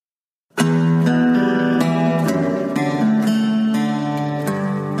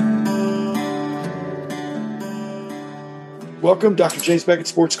Welcome, Dr. James Beckett,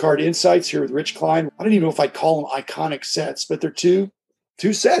 Sports Card Insights, here with Rich Klein. I don't even know if I'd call them iconic sets, but they're two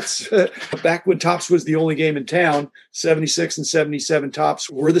sets. Back when Topps was the only game in town, 76 and 77 Topps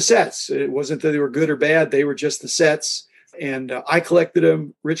were the sets. It wasn't that they were good or bad. They were just the sets. And I collected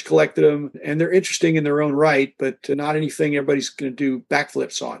them, Rich collected them, and they're interesting in their own right, but not anything everybody's going to do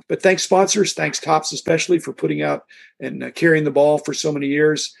backflips on. But thanks, sponsors. Thanks, Topps, especially for putting out and carrying the ball for so many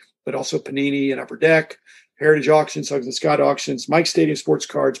years, but also Panini and Upper Deck, Heritage Auctions, Huggins and Scott Auctions, Mike Stadium Sports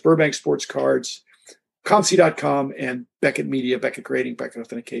Cards, Burbank Sports Cards, ComC.com, and Beckett Media, Beckett Grading, Beckett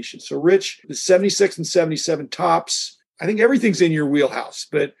Authentication. So, Rich, the 76 and 77 Topps, I think everything's in your wheelhouse.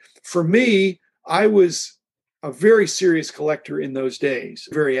 But for me, I was a very serious collector in those days,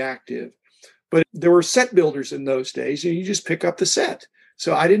 very active. But there were set builders in those days, and you just pick up the set.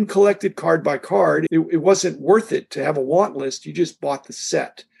 So I didn't collect it card by card. It wasn't worth it to have a want list. You just bought the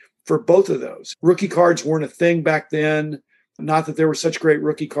set for both of those. Rookie cards weren't a thing back then. Not that there were such great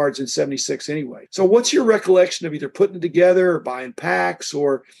rookie cards in 76 anyway. So what's your recollection of either putting it together or buying packs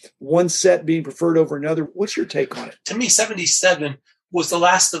or one set being preferred over another? What's your take on it? To me, 77 was the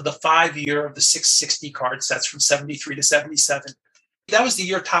last of the 5-year of the 660 card sets from 73 to 77. That was the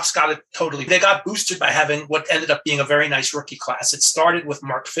year Topps got it totally. They got boosted by having what ended up being a very nice rookie class. It started with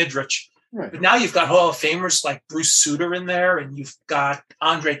Mark Fidrich. Right. But now you've got Hall of Famers like Bruce Sutter in there, and you've got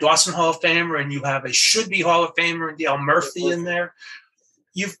Andre Dawson Hall of Famer, and you have a should-be Hall of Famer and Dale Murphy in there.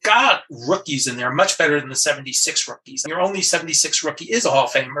 You've got rookies in there, much better than the 76 rookies. Your only 76 rookie is a Hall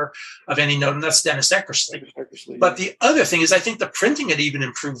of Famer of any note, and that's Dennis Eckersley. But the other thing is I think the printing had even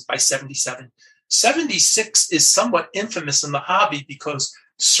improved by 77. 76 is somewhat infamous in the hobby because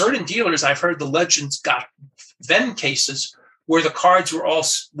certain dealers, I've heard the legends, got Venn cases where the cards were all,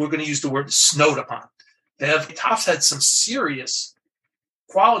 we're going to use the word snowed upon. Topps had some serious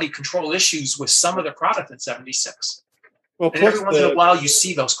quality control issues with some of the product in 76. Well, and every once in a while you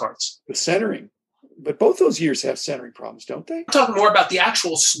see those cards. The centering. But both those years have centering problems, don't they? I'm talking more about the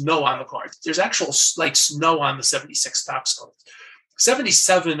actual snow on the cards. There's actual like snow on the 76 Topps cards.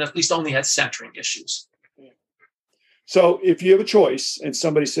 77 at least only had centering issues. So if you have a choice and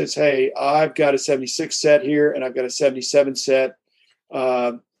somebody says, hey, I've got a 76 set here and I've got a 77 set,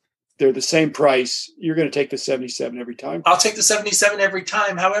 they're the same price, you're going to take the 77 every time? I'll take the 77 every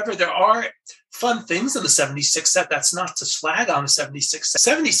time. However, there are fun things in the 76 set. That's not to slag on the 76 set.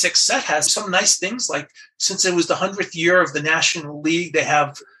 76 set has some nice things, like since it was the 100th year of the National League, they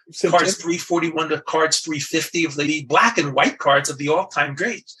have cards 341 to cards 350 of the black and white cards of the all-time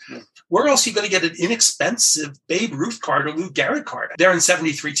greats. Yeah. Where else are you going to get an inexpensive Babe Ruth card or Lou Gehrig card? They're in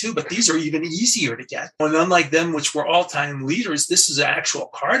 73 too, but these are even easier to get. And unlike them, which were all-time leaders, this is an actual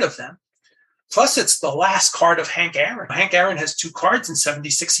card of them. Plus, it's the last card of Hank Aaron. Hank Aaron has 2 cards in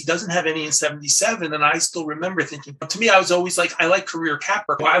 76. He doesn't have any in 77. And I still remember thinking, to me, I was always like, I like career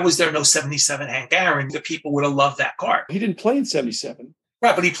capper. Why was there no 77 Hank Aaron? The people would have loved that card. He didn't play in 77.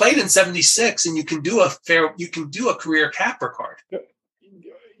 Right, but he played in 76, and you can do a career capper card.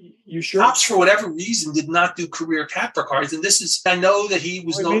 You sure? Topps, for whatever reason, did not do career capper cards. And this is, I know that he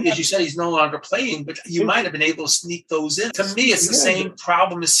was, as you said, he's no longer playing, but you might have been able to sneak those in. To me, it's the same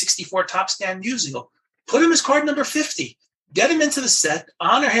problem as 64 Topps Stan Musial. Put him as card number 50. Get him into the set,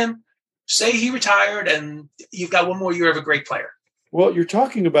 honor him, say he retired, and you've got one more year of a great player. Well, you're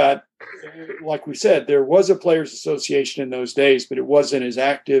talking about, like we said, there was a Players Association in those days, but it wasn't as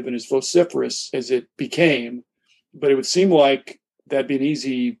active and as vociferous as it became. But it would seem like that'd be an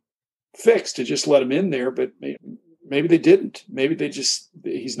easy fix to just let him in there, but maybe they didn't. Maybe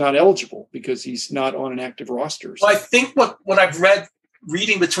he's not eligible because he's not on an active roster. Well, I think what I've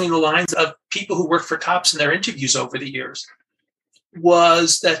reading between the lines of people who worked for Topps in their interviews over the years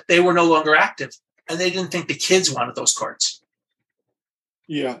was that they were no longer active and they didn't think the kids wanted those cards.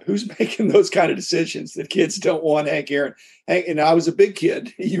 Yeah, who's making those kind of decisions? The kids don't want Hank Aaron. And I was a big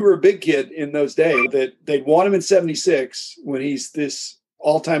kid. You were a big kid in those days. That they'd want him in 76 when he's this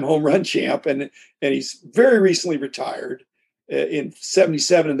all-time home run champ, and he's very recently retired in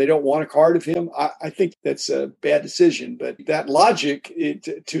 77, and they don't want a card of him. I think that's a bad decision. But that logic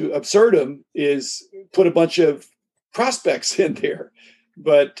to absurdum is put a bunch of prospects in there.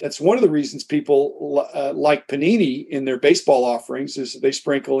 But that's one of the reasons people like Panini in their baseball offerings is they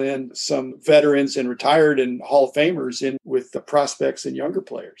sprinkle in some veterans and retired and Hall of Famers in with the prospects and younger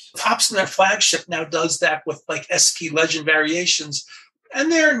players. Topps in their flagship now does that with like SP Legend variations,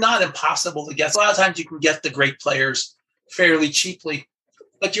 and they're not impossible to get. A lot of times you can get the great players fairly cheaply.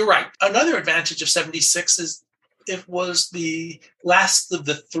 But you're right. Another advantage of 76 is it was the last of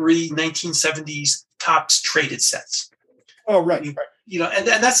the 3 1970s Topps traded sets. Oh, right. And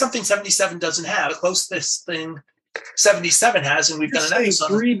that's something 77 doesn't have. The closest thing 77 has, and we've You're done an saying episode.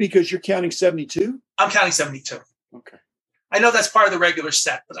 3 because you're counting 72? I'm counting 72. Okay. I know that's part of the regular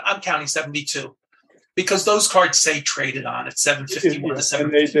set, but I'm counting 72 because those cards say traded on at 751 to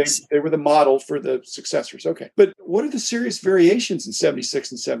 750. And they were the model for the successors. Okay. But what are the serious variations in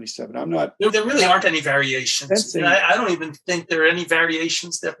 76 and 77? I'm not. There really aren't any variations. And I don't even think there are any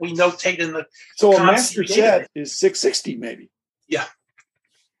variations that we notate in the. So a master set is 660 maybe. Yeah.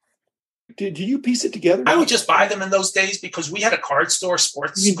 Did you piece it together? I would just buy them in those days because we had a card store,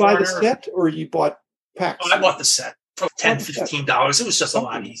 sports. You buy the set or you bought packs? I bought the set for $10, $15. It was just a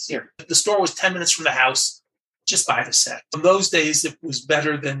lot easier. The store was 10 minutes from the house. Just buy the set. In those days, it was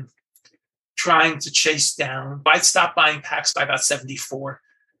better than trying to chase down. I'd stop buying packs by about 74.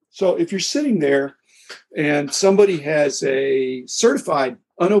 So if you're sitting there and somebody has a certified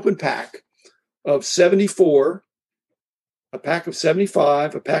unopened pack of 74, a pack of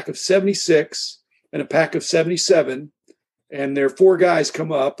 75, a pack of 76, and a pack of 77, and their 4 guys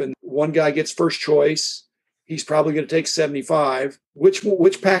come up and one guy gets first choice, he's probably going to take 75.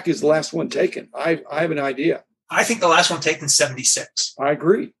 Which pack is the last one taken? I have an idea. I think the last one taken is 76. I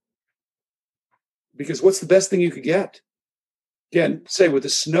agree. Because what's the best thing you could get? Again, say with the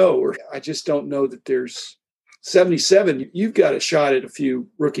snow, or I just don't know that there's 77. You've got a shot at a few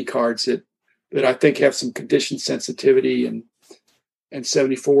rookie cards that I think have some condition sensitivity, and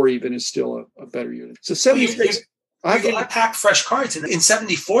 74 even is still a better unit. So 76. You got to pack fresh cards. And in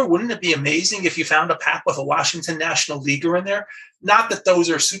 74, wouldn't it be amazing if you found a pack with a Washington National Leaguer in there? Not that those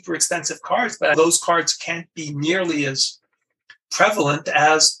are super expensive cards, but those cards can't be nearly as prevalent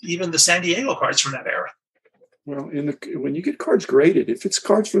as even the San Diego cards from that era. Well, when you get cards graded, if it's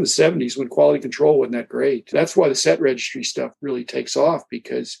cards from the 70s when quality control wasn't that great, that's why the set registry stuff really takes off,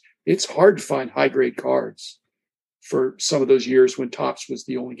 because it's hard to find high-grade cards for some of those years when Topps was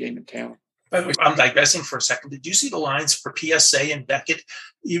the only game in town. I'm digressing for a second. Did you see the lines for PSA and Beckett,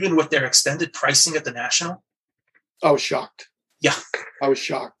 even with their extended pricing at the National? I was shocked. Yeah. I was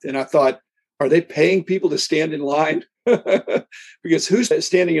shocked. And I thought, are they paying people to stand in line? Because who's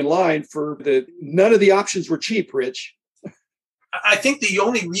standing in line for none of the options were cheap, Rich. I think the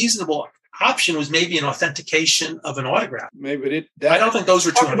only reasonable option was maybe an authentication of an autograph. Maybe I don't think those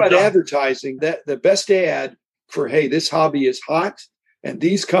were talking about advertising. That the best ad for, hey, this hobby is hot and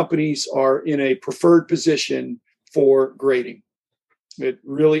these companies are in a preferred position for grading. It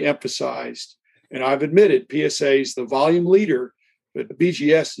really emphasized, and I've admitted PSA is the volume leader, but the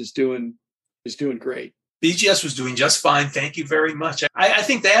BGS is doing great. BGS was doing just fine. Thank you very much. I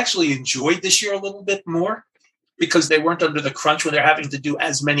think they actually enjoyed this year a little bit more because they weren't under the crunch where they're having to do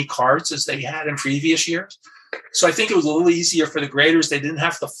as many cards as they had in previous years. So I think it was a little easier for the graders. They didn't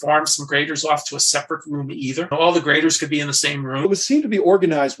have to farm some graders off to a separate room either. All the graders could be in the same room. It seemed to be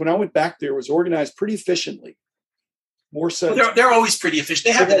organized. When I went back there, it was organized pretty efficiently. More so. Well, they're always pretty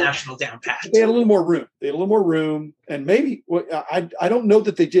efficient. They have the National down pat. They had a little more room. And maybe, I don't know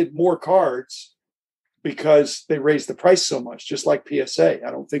that they did more cards because they raised the price so much, just like PSA.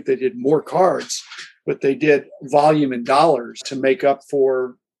 I don't think they did more cards, but they did volume in dollars to make up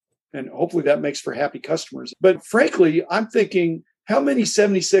for, and hopefully that makes for happy customers. But frankly, I'm thinking, how many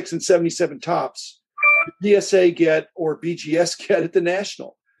 76 and 77 Topps did PSA get or BGS get at the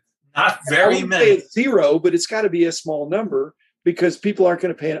National? Not very many. It's 0, but it's got to be a small number because people aren't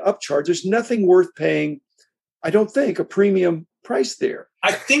going to pay an upcharge. There's nothing worth paying, I don't think, a premium price there.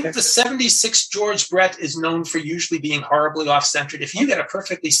 I think the 76 George Brett is known for usually being horribly off-centered. If you get a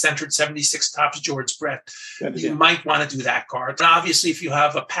perfectly centered 76 Topps George Brett, you might want to do that card. And obviously, if you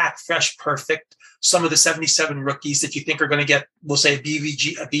have a pack fresh perfect, some of the 77 rookies that you think are going to get, we'll say a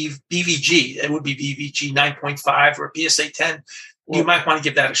BVG, it would be BVG 9.5 or a PSA 10, you might want to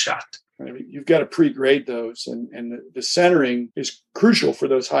give that a shot. I mean, you've got to pre-grade those, and the centering is crucial for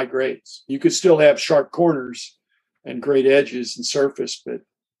those high grades. You could still have sharp corners and great edges and surface, but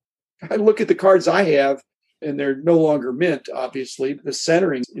I look at the cards I have, and they're no longer mint, obviously. The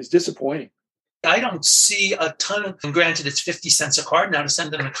centering is disappointing. I don't see a ton of, and granted, it's 50 cents a card now to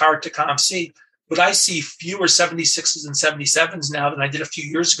send in a card to ComC, but I see fewer 76s and 77s now than I did a few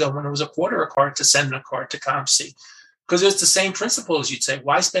years ago when it was $0.25 a card to send in a card to ComC. Because it's the same principle as you'd say.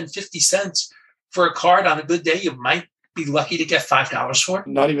 Why spend 50 cents for a card on a good day you might be lucky to get $5 for?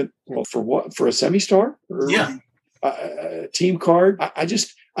 Not even, for what? For a semi-star? Yeah. A team card? I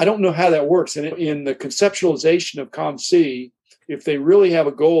don't know how that works. And in the conceptualization of ComC, if they really have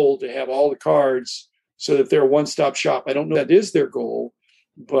a goal to have all the cards so that they're a one-stop shop, I don't know if that is their goal.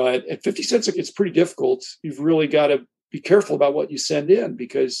 But at 50 cents, it's pretty difficult. You've really got to be careful about what you send in,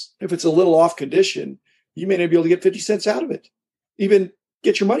 because if it's a little off condition, you may not be able to get 50 cents out of it, even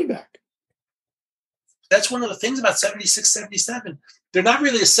get your money back. That's one of the things about 76, 77. They're not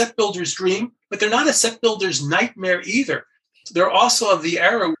really a set builder's dream, but they're not a set builder's nightmare either. They're also of the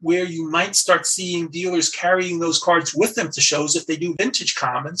era where you might start seeing dealers carrying those cards with them to shows if they do vintage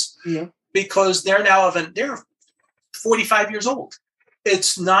commons, because they're now they're 45 years old.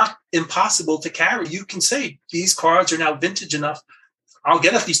 It's not impossible to carry. You can say these cards are now vintage enough. I'll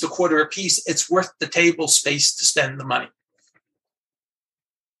get at least a quarter a piece. It's worth the table space to spend the money.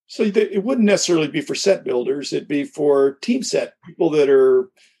 So it wouldn't necessarily be for set builders. It'd be for team set people that are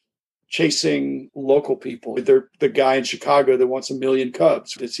chasing local people. They're the guy in Chicago that wants 1 million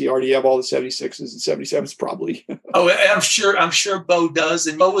Cubs. Does he already have all the 76s and 77s? Probably. I'm sure Bo does.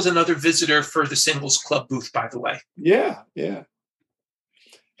 And Bo was another visitor for the Singles Club booth, by the way. Yeah.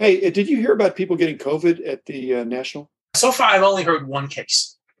 Hey, did you hear about people getting COVID at the National? So far, I've only heard one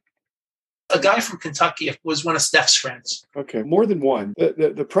case. A guy from Kentucky was one of Steph's friends. Okay, more than one.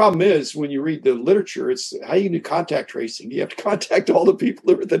 The problem is when you read the literature, it's how you do contact tracing. You have to contact all the people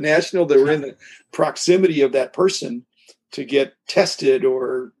that were at the National that were in the proximity of that person to get tested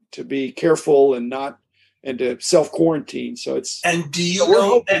or to be careful and to self-quarantine. So it's... And do you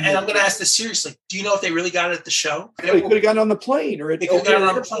know, and I'm going to ask this seriously, do you know if they really got it at the show? They could have gotten on the plane or at the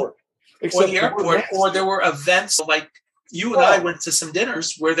airport. Or the airport, or there were events like you and I went to some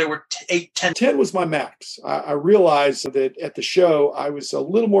dinners where there were 8, 10. 10 was my max. I realized that at the show, I was a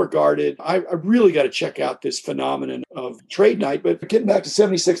little more guarded. I really got to check out this phenomenon of trade night. But getting back to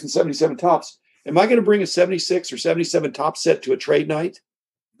 76 and 77 tops, am I going to bring a 76 or 77 top set to a trade night?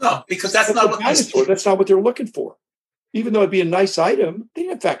 No, because that's not what they're looking for. Even though it'd be a nice item, they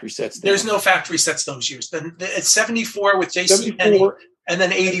didn't have factory sets. There's no factory sets those years. Then it's 74 with JCPenney. And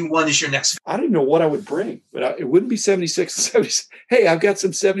then 81 is your next. I don't know what I would bring, but it wouldn't be 76 and 77. Hey, I've got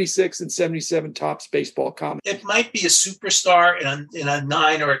some 76 and 77 tops baseball common. It might be a superstar in a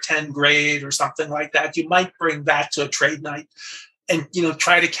 9 or a 10 grade or something like that. You might bring that to a trade night and,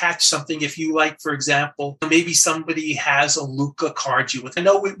 try to catch something if you like, for example, maybe somebody has a Luka card you with. I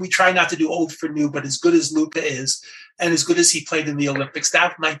know we try not to do old for new, but as good as Luka is and as good as he played in the Olympics,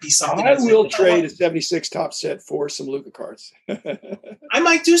 that might be something. I will trade a 76 top set for some Luka cards. I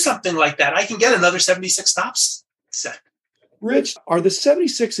might do something like that. I can get another 76 tops set. Rich, are the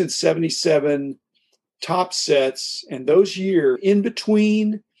 76 and 77 top sets and those years in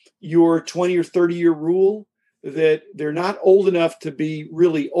between your 20 or 30 year rule that they're not old enough to be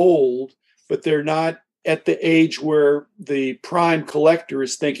really old, but they're not at the age where the prime collector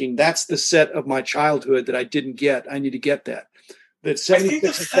is thinking that's the set of my childhood that I didn't get. I need to get that. That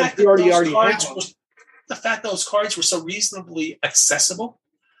 76 the fact those cards were so reasonably accessible.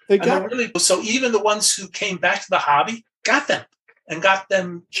 They got so even the ones who came back to the hobby got them and got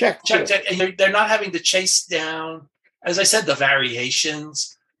them checked. And they're not having to chase down, as I said, the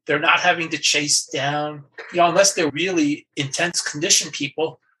variations. They're not having to chase down, unless they're really intense condition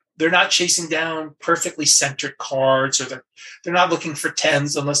people, they're not chasing down perfectly centered cards, or they're not looking for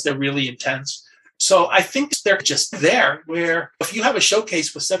 10s unless they're really intense. So I think they're just there, where if you have a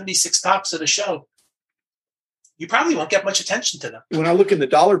showcase with 76 tops at a show, you probably won't get much attention to them. When I look in the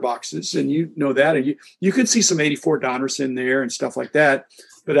dollar boxes, and you know that, and you could see some 84 Donruss in there and stuff like that,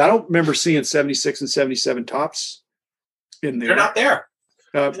 but I don't remember seeing 76 and 77 tops in there. They're not there.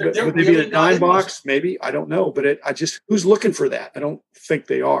 Would they be a 9 box? Maybe. I don't know. But who's looking for that? I don't think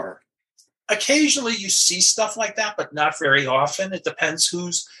they are. Occasionally you see stuff like that, but not very often. It depends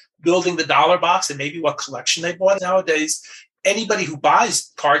who's building the dollar box and maybe what collection they bought. Nowadays, anybody who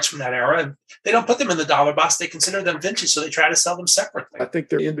buys cards from that era, and they don't put them in the dollar box, they consider them vintage, so they try to sell them separately. I think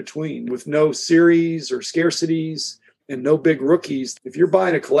they're in between with no series or scarcities and no big rookies. If you're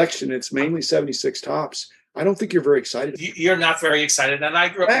buying a collection, it's mainly 76 tops. I don't think you're very excited. You're not very excited. And I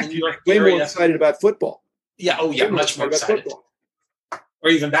grew up in the New York area. Way more excited about football. Yeah. Oh, yeah. Much more excited. Football. Or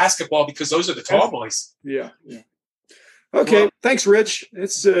even basketball, because those are the tall boys. Yeah. Okay. Well, thanks, Rich.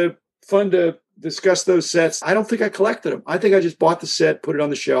 It's fun to discuss those sets. I don't think I collected them. I think I just bought the set, put it on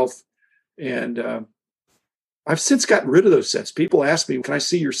the shelf. And I've since gotten rid of those sets. People ask me, can I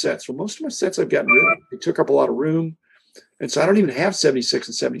see your sets? Well, most of my sets I've gotten rid of. They took up a lot of room. And so I don't even have 76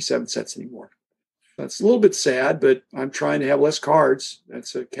 and 77 sets anymore. That's a little bit sad, but I'm trying to have less cards.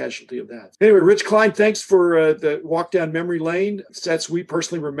 That's a casualty of that. Anyway, Rich Klein, thanks for the walk down memory lane. Sets we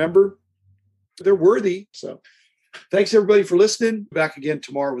personally remember. They're worthy. So thanks, everybody, for listening. Back again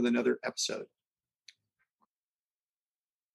tomorrow with another episode.